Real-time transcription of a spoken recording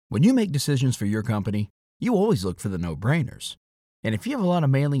When you make decisions for your company, you always look for the no-brainers. And if you have a lot of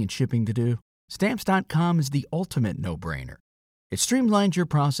mailing and shipping to do, Stamps.com is the ultimate no-brainer. It streamlines your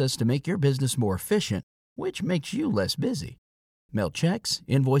process to make your business more efficient, which makes you less busy. Mail checks,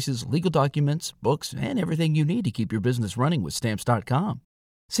 invoices, legal documents, books, and everything you need to keep your business running with Stamps.com.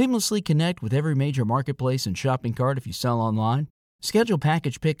 Seamlessly connect with every major marketplace and shopping cart if you sell online. Schedule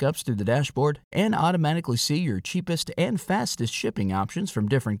package pickups through the dashboard and automatically see your cheapest and fastest shipping options from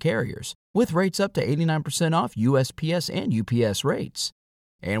different carriers, with rates up to 89% off USPS and UPS rates.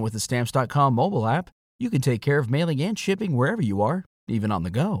 And with the Stamps.com mobile app, you can take care of mailing and shipping wherever you are, even on the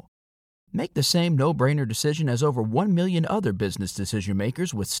go. Make the same no-brainer decision as over 1 million other business decision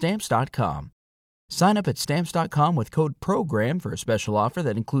makers with Stamps.com. Sign up at Stamps.com with code PROGRAM for a special offer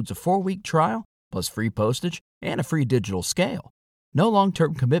that includes a 4-week trial, plus free postage and a free digital scale. No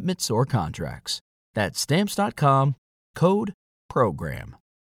long-term commitments or contracts. That's Stamps.com, code PROGRAM.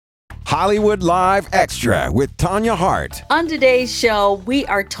 Hollywood Live Extra with Tanya Hart. On today's show, we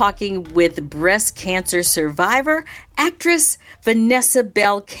are talking with breast cancer survivor, actress Vanessa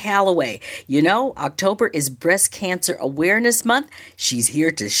Bell Calloway. You know, October is Breast Cancer Awareness Month. She's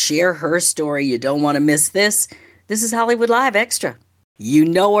here to share her story. You don't want to miss this. This is Hollywood Live Extra. You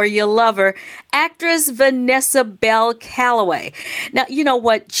know her, you love her. Actress Vanessa Bell Calloway. Now, you know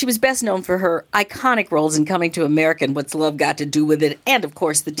what? She was best known for her iconic roles in Coming to America and What's Love Got to Do with It, and, of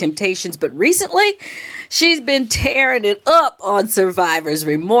course, The Temptations. But recently, she's been tearing it up on Survivor's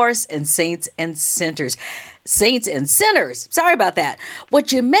Remorse and Saints and Sinners. Saints and Sinners. Sorry about that.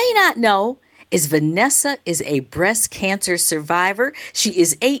 What you may not know is Vanessa is a breast cancer survivor. She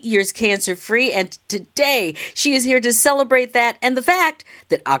is 8 years cancer-free, and today she is here to celebrate that and the fact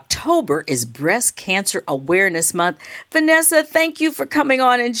that October is Breast Cancer Awareness Month. Vanessa, thank you for coming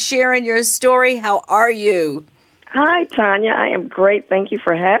on and sharing your story. How are you? Hi, Tanya. I am great. Thank you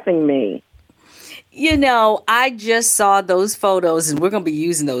for having me. You know, I just saw those photos, and we're going to be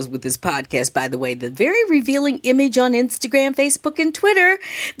using those with this podcast, by the way. The very revealing image on Instagram, Facebook, and Twitter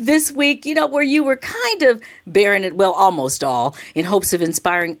this week, you know, where you were kind of bearing it, well, almost all, in hopes of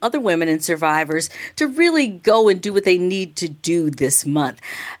inspiring other women and survivors to really go and do what they need to do this month.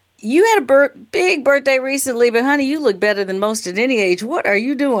 You had a big birthday recently, but honey, you look better than most at any age. What are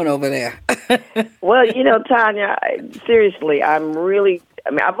you doing over there? Well, you know, Tanya, seriously,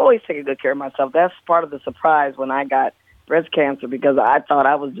 I've always taken good care of myself. That's part of the surprise when I got breast cancer, because I thought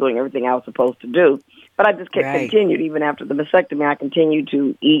I was doing everything I was supposed to do. But I just continued. Even after the mastectomy, I continued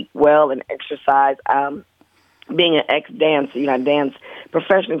to eat well and exercise. Being an ex-dancer, I danced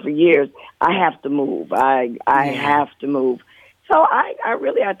professionally for years. I have to move. I have to move. So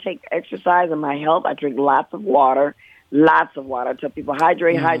I take exercise in my health. I drink lots of water. I tell people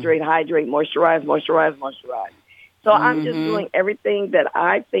hydrate, moisturize. So I'm just doing everything that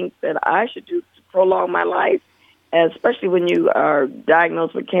I think that I should do to prolong my life, especially when you are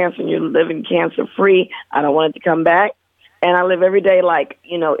diagnosed with cancer and you're living cancer-free. I don't want it to come back. And I live every day like,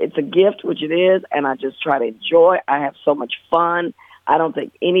 it's a gift, which it is, and I just try to enjoy. I have so much fun. I don't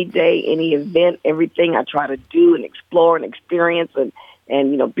take any day, any event, everything I try to do and explore and experience and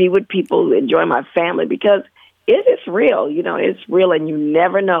be with people, enjoy my family, because it is real. It's real, and you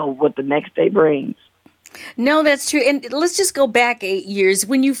never know what the next day brings. No, that's true. And let's just go back 8 years.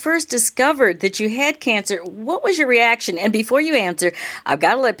 When you first discovered that you had cancer, what was your reaction? And before you answer, I've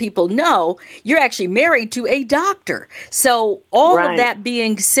got to let people know you're actually married to a doctor. So all of that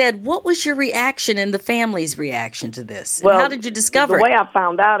being said, what was your reaction and the family's reaction to this? Well, how did you discover the way I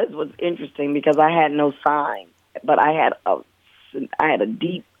found out was interesting because I had no signs, but I had a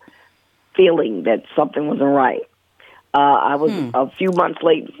deep feeling that something wasn't right. I was a few months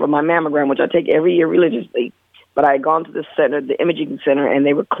late for my mammogram, which I take every year religiously. But I had gone to the center, the imaging center, and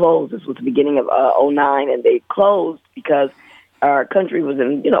they were closed. This was the beginning of 2009, and they closed because our country was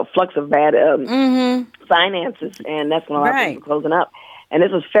in, flux of bad finances, and that's when a lot of things were closing up. And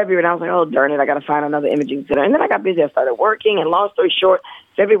this was February, and I was like, oh, darn it, I got to find another imaging center. And then I got busy. I started working, and long story short,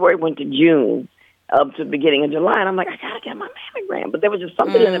 February went to June, up to the beginning of July, and I'm like, I got to get my mammogram. But there was just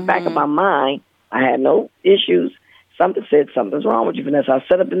something in the back of my mind. I had no issues. Something said, something's wrong with you, Vanessa. I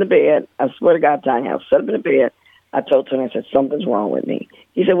sat up in the bed. I swear to God, Tanya, I sat up in the bed. I told Tony, I said, something's wrong with me.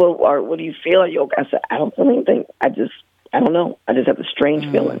 He said, well, what do you feel? Are you okay? I said, I don't feel anything. I don't know. I just have a strange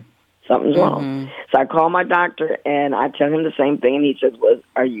feeling. Something's wrong. So I called my doctor, and I tell him the same thing, and he says, well,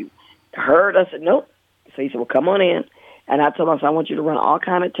 are you hurt? I said, nope. So he said, well, come on in. And I told him, I said, I want you to run all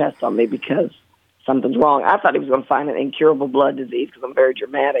kind of tests on me because something's wrong. I thought he was going to find an incurable blood disease because I'm very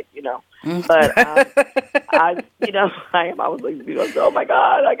dramatic, But I was like, oh my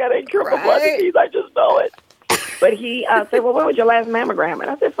God, I got an incurable blood disease. I just know it. But he said, well, when was your last mammogram? And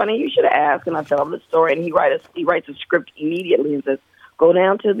I said, funny, you should have asked. And I tell him the story, and he writes a script immediately and says, go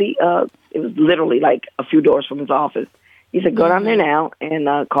down to it was literally like a few doors from his office. He said, go down there now,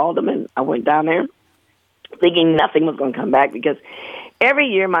 and called him, and I went down there thinking nothing was going to come back because every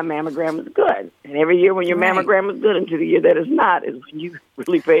year my mammogram is good. And every year when your mammogram is good until the year that it's not is when you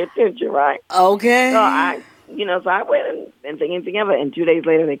really pay attention, right? Okay. So I went and didn't think anything of it. And 2 days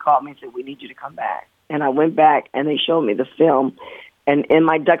later they called me and said, we need you to come back. And I went back and they showed me the film. And in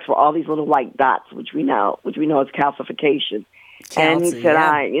my ducts were all these little white dots, which we know is calcification. And he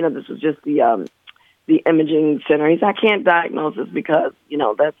said, this was just the imaging center. He said, I can't diagnose this because,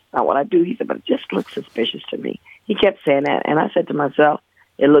 that's not what I do. He said, but it just looks suspicious to me. He kept saying that. And I said to myself,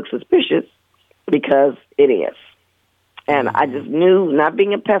 it looks suspicious because it is. And I just knew, not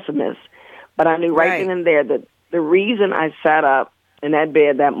being a pessimist, but I knew right then and there that the reason I sat up in that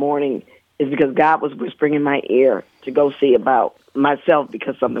bed that morning is because God was whispering in my ear to go see about myself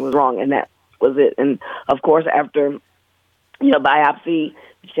because something was wrong. And that was it. And, of course, after, biopsy,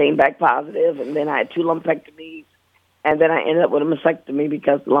 it came back positive, and then I had 2 lumpectomies, and then I ended up with a mastectomy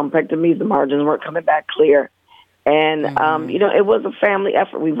because the lumpectomies, the margins weren't coming back clear. And, it was a family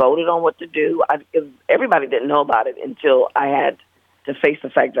effort. We voted on what to do. Everybody didn't know about it until I had to face the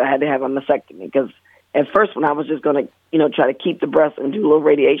fact that I had to have a mastectomy because at first when I was just going to, try to keep the breast and do a little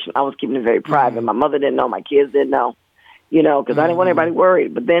radiation, I was keeping it very private. My mother didn't know. My kids didn't know, because I didn't want everybody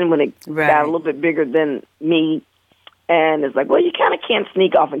worried. But then when it got a little bit bigger than me, and it's like, well, you kind of can't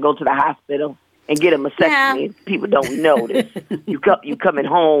sneak off and go to the hospital and get a mastectomy. Yeah. People don't notice. You coming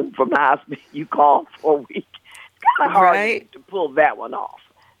home from the hospital, you call for a week. It's kind of hard to pull that one off.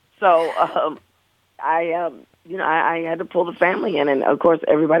 So I had to pull the family in, and of course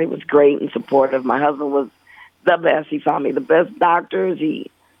everybody was great and supportive. My husband was the best. He found me the best doctors.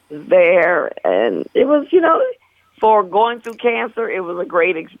 He was there, and it was, for going through cancer, it was a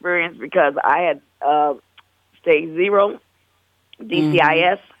great experience because I had stage 0,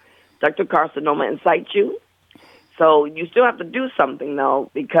 DCIS, ductal carcinoma in situ. So you still have to do something, though,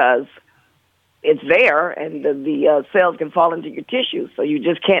 because it's there, and the cells can fall into your tissue, so you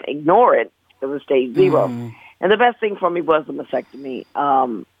just can't ignore it. It was stage 0. And the best thing for me was the mastectomy.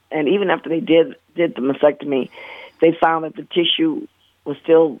 And even after they did the mastectomy, they found that the tissue was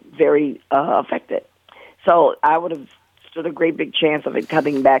still very affected. So I would have stood a great big chance of it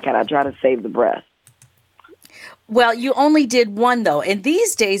coming back had I tried to save the breast. Well, you only did one, though. And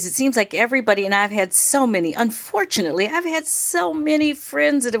these days, it seems like everybody, and I've had so many, unfortunately, I've had so many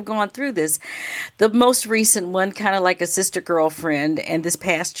friends that have gone through this. The most recent one, kind of like a sister girlfriend, and this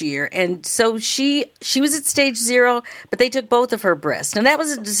past year. And so she was at stage 0, but they took both of her breasts. And that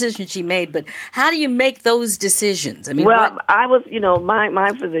was a decision she made. But how do you make those decisions? I mean, I was,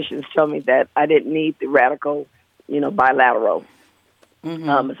 my physicians told me that I didn't need the radical, bilateral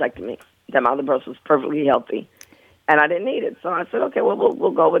mastectomy. That my other breast was perfectly healthy. And I didn't need it. So I said, okay, well,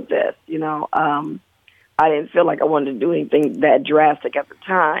 we'll go with this. I didn't feel like I wanted to do anything that drastic at the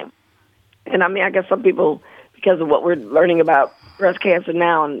time. And, I guess some people, because of what we're learning about breast cancer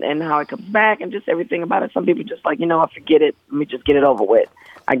now and how it comes back and just everything about it, some people just like, I forget it. Let me just get it over with.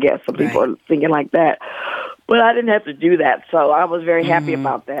 I guess some people are thinking like that. But I didn't have to do that. So I was very happy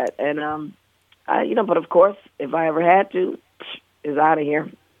about that. And, but of course, if I ever had to, it's out of here.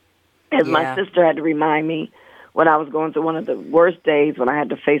 As my sister had to remind me when I was going through one of the worst days when I had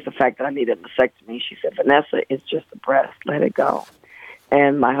to face the fact that I needed a mastectomy, she said, Vanessa, it's just the breast. Let it go.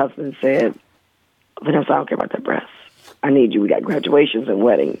 And my husband said, Vanessa, I don't care about that breast. I need you. We got graduations and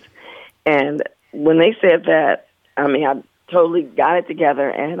weddings. And when they said that, I totally got it together,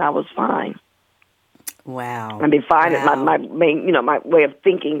 and I was fine. Wow. Fine. Wow. My way of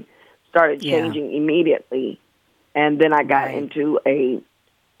thinking started changing immediately. And then I got into a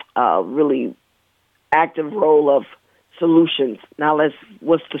really active role of solutions. Now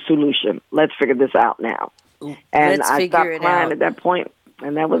what's the solution? Let's figure this out now. And I stopped crying at that point,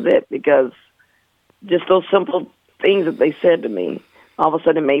 and that was it, because just those simple things that they said to me, all of a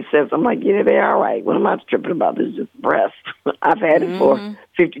sudden it made sense. I'm like, yeah, they're all right. What am I tripping about? This is just breast. I've had it for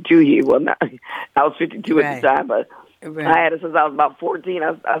 52 years. Well, I was 52 at the time, but I had it since I was about 14.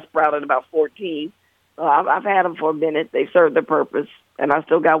 I sprouted about 14. So I've had them for a minute. They served their purpose. And I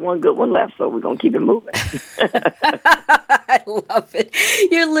still got one good one left, so we're going to keep it moving. I love it.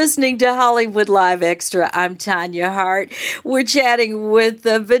 You're listening to Hollywood Live Extra. I'm Tanya Hart. We're chatting with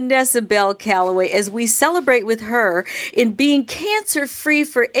Vanessa Bell Calloway as we celebrate with her in being cancer-free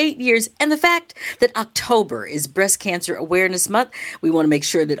for 8 years and the fact that October is Breast Cancer Awareness Month. We want to make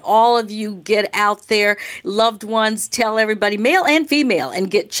sure that all of you get out there, loved ones, tell everybody, male and female,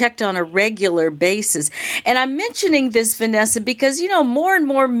 and get checked on a regular basis. And I'm mentioning this, Vanessa, because, more and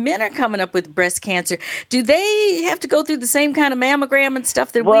more men are coming up with breast cancer. Do they have to go through the same kind of mammogram and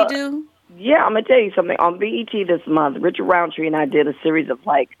stuff that we do? Yeah, I'm going to tell you something. On BET this month, Richard Roundtree and I did a series of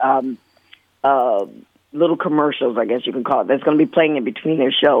little commercials, I guess you can call it, that's going to be playing in between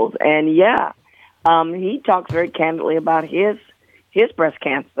their shows. And he talks very candidly about his breast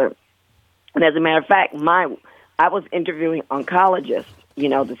cancer. And as a matter of fact, I was interviewing oncologists,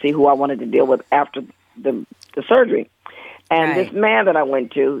 to see who I wanted to deal with after the surgery. And This man that I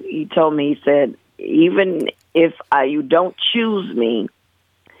went to, he told me, he said, even if you don't choose me,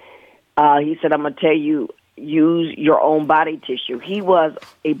 he said, I'm going to tell you, use your own body tissue. He was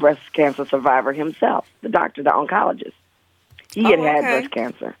a breast cancer survivor himself, the doctor, the oncologist. He had breast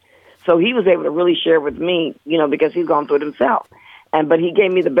cancer. So he was able to really share with me, because he's gone through it himself. But he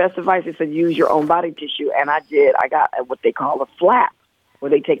gave me the best advice. He said, use your own body tissue. And I did. I got what they call a flap, where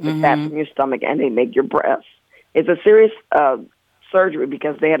they take the fat from your stomach and they make your breasts. It's a serious surgery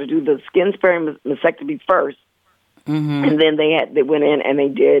because they had to do the skin-sparing mastectomy first. And then they went in and they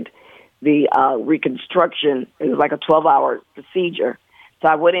did the reconstruction. It was like a 12-hour procedure. So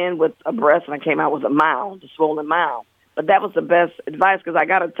I went in with a breast and I came out with a mound, a swollen mound. But that was the best advice because I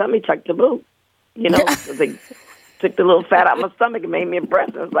got a tummy tuck to boot. They took the little fat out of my stomach and made me a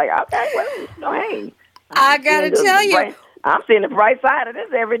breast. And I was like, okay, well, hey. I got to tell you. I'm seeing the bright side of this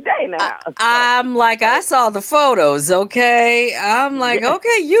every day now. I'm like, I saw the photos, okay? I'm like,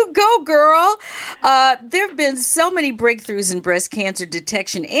 okay, you go, girl. There have been so many breakthroughs in breast cancer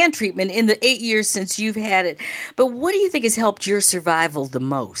detection and treatment in the 8 years since you've had it. But what do you think has helped your survival the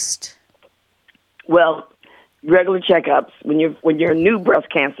most? Well, regular checkups. When you're a new breast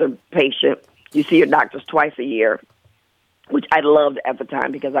cancer patient, you see your doctors twice a year, which I loved at the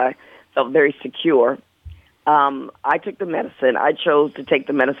time because I felt very secure. I took the medicine. I chose to take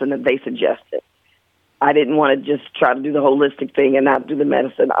the medicine that they suggested. I didn't want to just try to do the holistic thing and not do the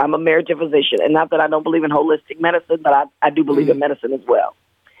medicine. I'm a marriage physician, and not that I don't believe in holistic medicine, but I do believe in medicine as well.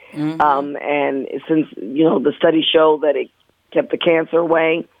 And since, the studies show that it kept the cancer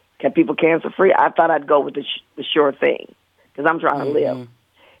away, kept people cancer-free, I thought I'd go with the sure thing because I'm trying to live.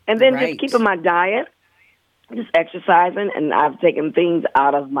 And then just keeping my diet, just exercising, and I've taken things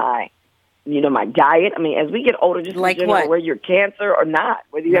out of my my diet. I mean, as we get older, just like whether you're cancer or not,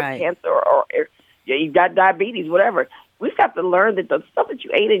 whether you have cancer or you've got diabetes, whatever, we've got to learn that the stuff that you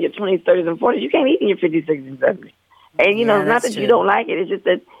ate in your 20s, 30s, and 40s, you can't eat in your 50s, 60s, and 70s. And, it's not that you don't like it. It's just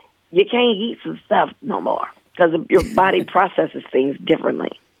that you can't eat some stuff no more because your body processes things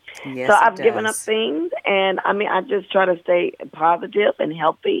differently. Yes, so I've given up things, and, I just try to stay positive and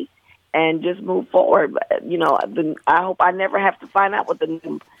healthy and just move forward. I hope I never have to find out what the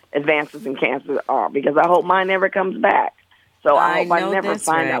new advances in cancer are because I hope mine never comes back. So I hope I never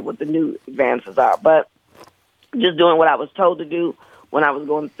find out what the new advances are. But just doing what I was told to do when I was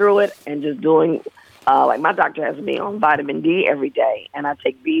going through it and just doing, like my doctor has me on vitamin D every day, and I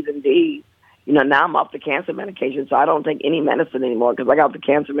take B's and D's. Now I'm off the cancer medication, so I don't take any medicine anymore because I got the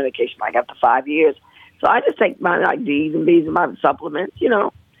cancer medication like after 5 years. So I just take my D's and B's and my supplements,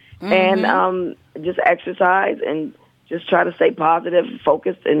 and just exercise and just try to stay positive,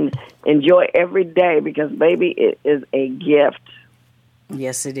 focused, and enjoy every day because, baby, it is a gift.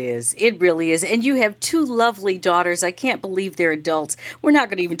 Yes, it is. It really is. And you have two lovely daughters. I can't believe they're adults. We're not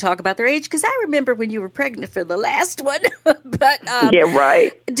going to even talk about their age because I remember when you were pregnant for the last one. But yeah,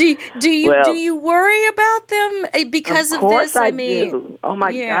 right. Do you worry about them because of this? I do. Oh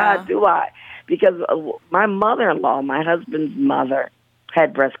my God, do I? Because my mother-in-law, my husband's mother,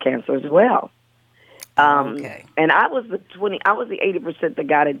 had breast cancer as well. And I was the 80% that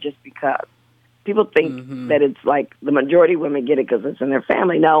got it just because. People think that it's like the majority of women get it because it's in their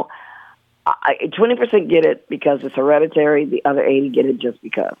family. No, 20% get it because it's hereditary. The other 80 get it just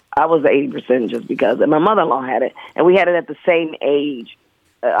because. I was the 80% just because. And my mother-in-law had it. And we had it at the same age,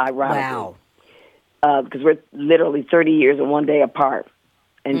 ironically. Wow. Because we're literally 30 years and 1 day apart.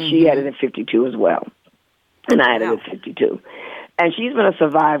 And she had it at 52 as well. And I had it at 52. And she's been a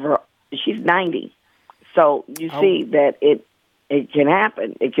survivor. She's 90. So you see that it can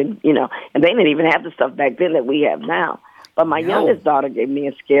happen. It can, and they didn't even have the stuff back then that we have now. But my youngest daughter gave me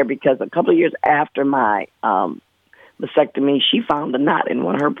a scare because a couple of years after my mastectomy, she found a knot in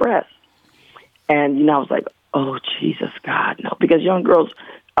one of her breasts. And, I was like, Oh, Jesus, God, no. Because young girls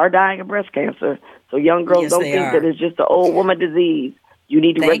are dying of breast cancer. So young girls don't think that it's just an old woman disease. You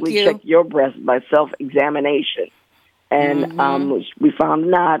need to regularly check your breast by self-examination. And we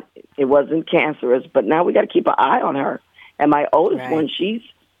found not, it wasn't cancerous, but now we got to keep an eye on her. And my oldest one, she's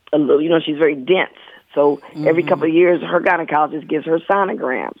a little, she's very dense. So every couple of years, her gynecologist gives her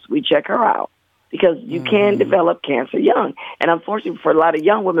sonograms. We check her out because you can develop cancer young. And unfortunately, for a lot of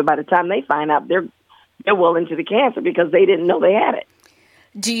young women, by the time they find out, they're well into the cancer because they didn't know they had it.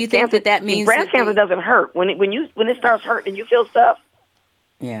 Do you think that means breast cancer doesn't hurt when it starts hurting and you feel stuff?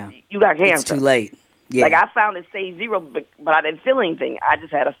 Yeah, you got cancer. It's too late. Yeah. Like I found it stage 0, but I didn't feel anything. I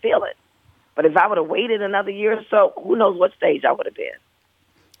just had to feel it. But if I would have waited another year or so, who knows what stage I would have been.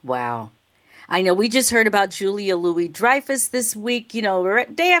 Wow. I know we just heard about Julia Louis-Dreyfus this week.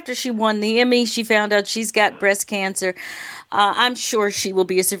 Day after she won the Emmy, she found out she's got breast cancer. I'm sure she will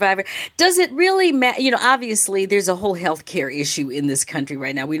be a survivor. Does it really matter? Obviously there's a whole healthcare issue in this country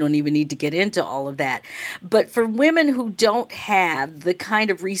right now. We don't even need to get into all of that. But for women who don't have the kind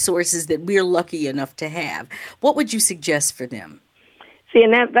of resources that we're lucky enough to have, what would you suggest for them? See,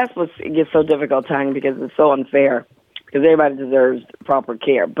 and that's what gets so difficult, Tanya, because it's so unfair, because everybody deserves proper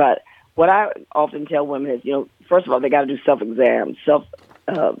care. But what I often tell women is, first of all, they got to do self-exams,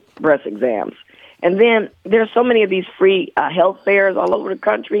 breast exams. And then there's so many of these free health fairs all over the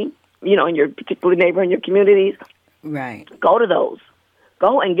country, in your particular neighborhood, in your communities. Right. Go to those.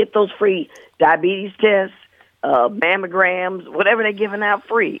 Go and get those free diabetes tests, mammograms, whatever they're giving out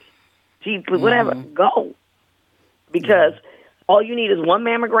free. Whatever. Go. Because all you need is one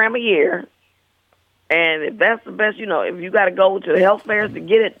mammogram a year. And if that's the best, if you got to go to the health fairs to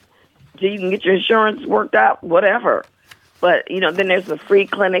get it, so you can get your insurance worked out, whatever. But, then there's the free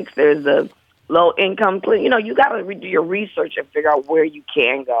clinics, there's the low-income clinic. You got to do your research and figure out where you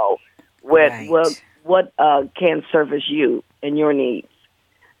can go, what can service you and your needs.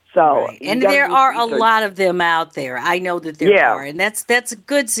 So, and there are a lot of them out there. I know that there are, and that's a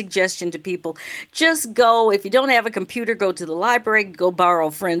good suggestion to people. Just go, if you don't have a computer, go to the library, go borrow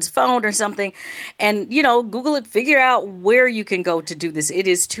a friend's phone or something, and Google it. Figure out where you can go to do this. It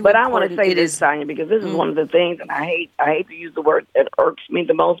is too. But important. I want to say this, Sonia, because this is one of the things, and I hate to use the word that irks me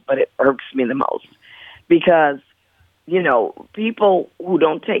the most, but it irks me the most because people who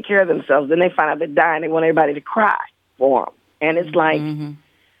don't take care of themselves, then they find out they're dying. They want everybody to cry for them, and it's like.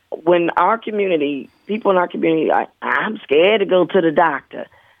 When people in our community, I'm scared to go to the doctor.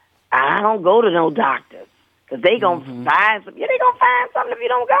 I don't go to no doctors because they going to find something. Yeah, they going to find something if you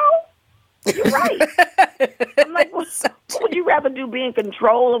don't go. You're right. I'm like, what would you rather do, be in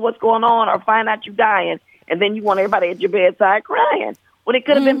control of what's going on or find out you're dying and then you want everybody at your bedside crying? Well, it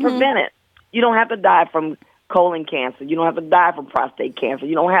could have been prevented. You don't have to die from colon cancer. You don't have to die from prostate cancer.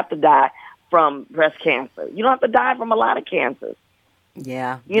 You don't have to die from breast cancer. You don't have to die from a lot of cancers.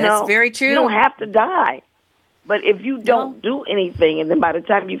 Yeah, that's very true. You don't have to die. But if you don't do anything, and then by the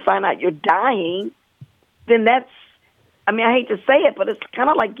time you find out you're dying, then I hate to say it, but it's kind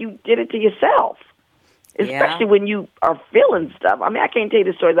of like you did it to yourself, especially when you are feeling stuff. I can't tell you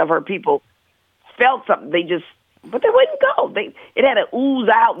the stories I've heard people felt something, but they wouldn't go. It had to ooze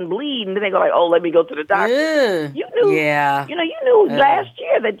out and bleed, and then they go like, oh, let me go to the doctor. You knew, you knew last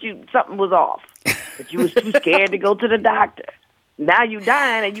year that something was off, but you was too scared to go to the doctor. Now you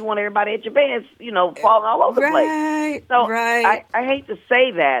dying and you want everybody at your bed, falling all over the place. So I hate to say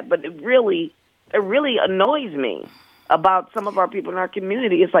that, but it really annoys me about some of our people in our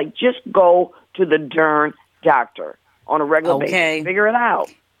community. It's like, just go to the darn doctor on a regular basis. Figure it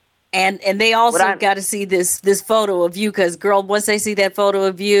out. And they also got to see this photo of you, because, girl, once they see that photo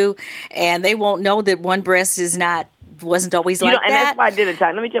of you, and they won't know that one breast wasn't always like that. And that's why I did it.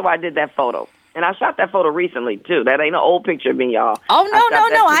 Let me tell you why I did that photo. And I shot that photo recently too. That ain't an old picture of me, y'all. Oh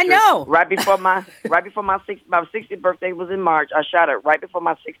no! I know. Right before my 60th birthday was in March. I shot it right before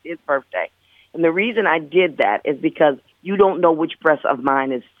my 60th birthday. And the reason I did that is because you don't know which breast of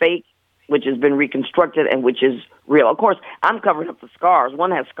mine is fake, which has been reconstructed, and which is real. Of course, I'm covering up the scars.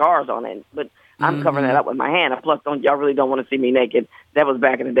 One has scars on it, but I'm covering that up with my hand. And plus, y'all really don't want to see me naked. That was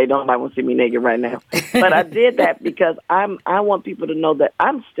back in the day. Nobody want to see me naked right now. But I did that because I want people to know that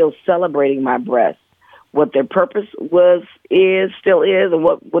I'm still celebrating my breasts, what their purpose still is, and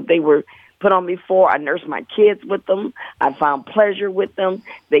what they were put on me for. I nurse my kids with them. I found pleasure with them.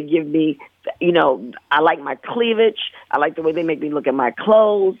 They give me, I like my cleavage. I like the way they make me look at my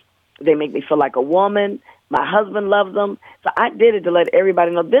clothes. They make me feel like a woman. My husband loves them. So I did it to let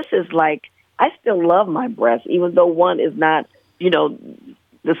everybody know this is like, I still love my breasts, even though one is not,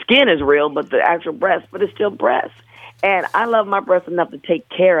 the skin is real, but the actual breast, but it's still breast. And I love my breast enough to take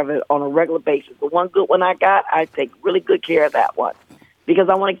care of it on a regular basis. The one good one I got, I take really good care of that one because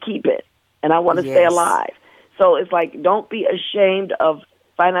I want to keep it and I want to stay alive. So it's like, don't be ashamed of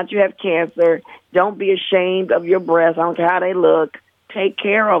finding out you have cancer. Don't be ashamed of your breasts. I don't care how they look. Take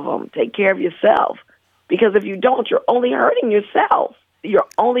care of them. Take care of yourself. Because if you don't, you're only hurting yourself. You're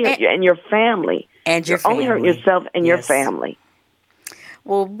only and your family. And your you're family. only hurting yourself and your family.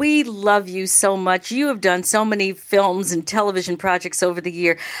 Well, we love you so much. You have done so many films and television projects over the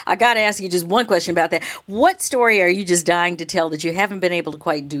year. I got to ask you just one question about that. What story are you just dying to tell that you haven't been able to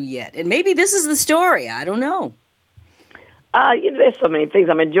quite do yet? And maybe this is the story. I don't know. There's so many things.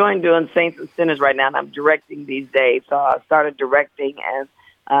 I'm enjoying doing Saints and Sinners right now, and I'm directing these days. So I started directing, and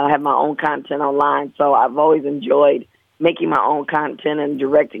I have my own content online. So I've always enjoyed making my own content and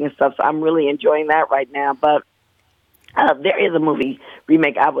directing and stuff. So I'm really enjoying that right now. But there is a movie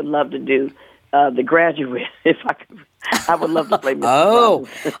remake I would love to do, The Graduate. If I could, I would love to play Mrs.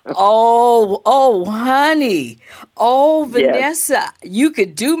 Robinson. Honey. Oh, Vanessa, yes. You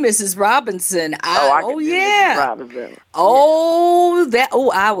could do Mrs. Robinson. I could do Mrs. Robinson.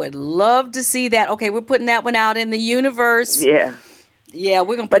 I would love to see that. Okay, we're putting that one out in the universe. Yeah. Yeah,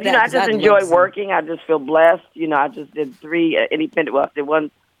 we're going to put that. But, I just enjoy working. I just feel blessed. I just did 3 independent, I did 1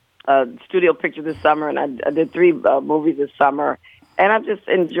 studio picture this summer, and I did 3 movies this summer. And I just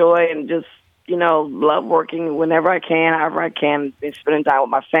enjoy and just, love working whenever I can, however I can, spending time with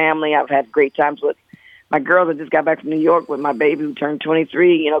my family. I've had great times with my girls. I just got back from New York with my baby who turned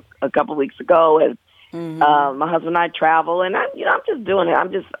 23, a couple of weeks ago. And my husband and I travel, and I'm just doing it.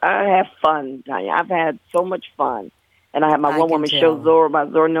 I have fun, Tanya. I've had so much fun. And I have my one-woman show, Zora, by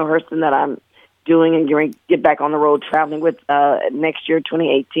Zora Neale Hurston, that I'm doing and going to get back on the road traveling with next year,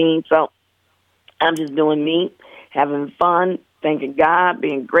 2018. So I'm just doing me, having fun, thanking God,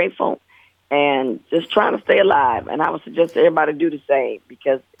 being grateful, and just trying to stay alive. And I would suggest everybody do the same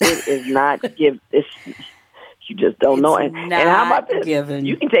because it is not you just don't know. And how about this? Given.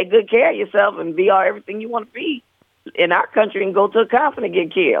 You can take good care of yourself and be everything you want to be in our country and go to a conference and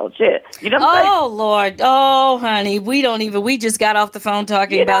get killed. Shit. You know what I'm saying? Oh, Lord. Oh, honey. We just got off the phone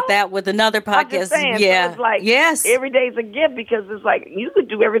talking about that with another podcast. I'm just saying, yeah. So it's like yes. Every day's a gift because it's like you could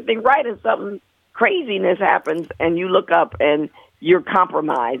do everything right and something craziness happens and you look up and you're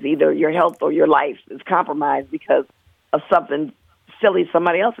compromised. Either your health or your life is compromised because of something silly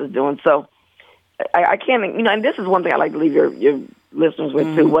somebody else is doing. So I can't, and this is one thing I like to leave your listeners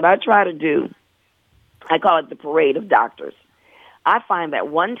with too. What I try to do, I call it the parade of doctors. I find that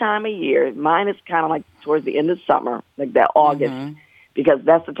one time a year, mine is kind of like towards the end of summer, like that August, because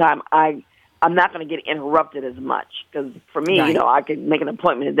that's the time I'm not going to get interrupted as much. Because for me, I could make an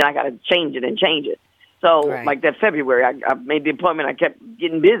appointment and then I got to change it. So like that February, I made the appointment. I kept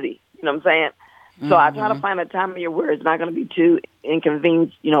getting busy. You know what I'm saying? So I try to find a time of year where it's not going to be too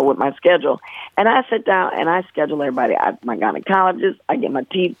inconvenienced, with my schedule. And I sit down and I schedule everybody. My gynecologist, I get my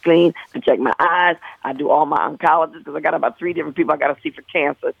teeth cleaned, I check my eyes, I do all my oncologists because I got about 3 different people I got to see for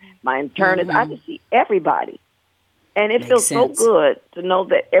cancer. My internist, I just see everybody. And it feels so good to know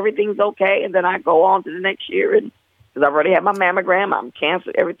that everything's okay. And then I go on to the next year and because I've already had my mammogram, I'm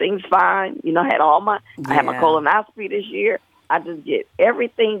cancer, everything's fine. I had I had my colonoscopy this year. I just get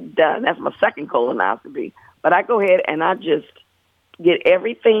everything done. That's my second colonoscopy. But I go ahead and I just get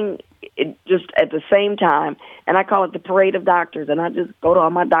everything just at the same time. And I call it the parade of doctors. And I just go to all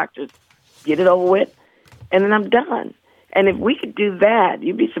my doctors, get it over with, and then I'm done. And if we could do that,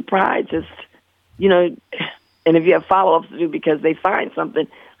 you'd be surprised. Just, and if you have follow-ups to do because they find something,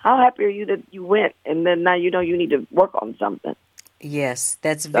 how happy are you that you went? And then now you need to work on something. Yes,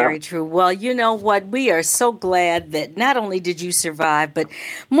 that's very true. Well, you know what? We are so glad that not only did you survive, but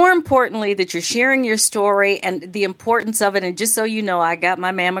more importantly, that you're sharing your story and the importance of it. And just so you know, I got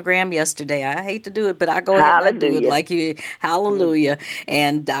my mammogram yesterday. I hate to do it, but I go ahead and do it like you. Hallelujah.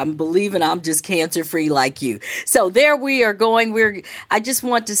 And I'm believing I'm just cancer-free like you. So there we are going. I just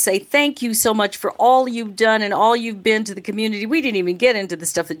want to say thank you so much for all you've done and all you've been to the community. We didn't even get into the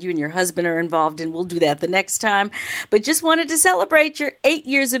stuff that you and your husband are involved in. We'll do that the next time. But just wanted to celebrate your 8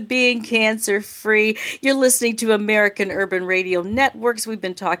 years of being cancer-free. You're listening to American Urban Radio Networks. We've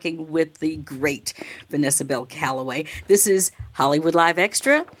been talking with the great Vanessa Bell Calloway. This is Hollywood Live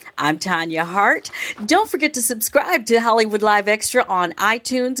Extra. I'm Tanya Hart. Don't forget to subscribe to Hollywood Live Extra on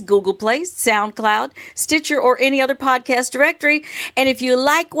iTunes, Google Play, SoundCloud, Stitcher, or any other podcast directory. And if you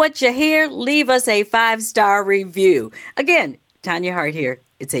like what you hear, leave us a 5-star review. Again, Tanya Hart here.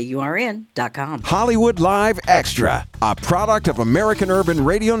 It's AURN.com. Hollywood Live Extra, a product of American Urban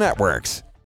Radio Networks.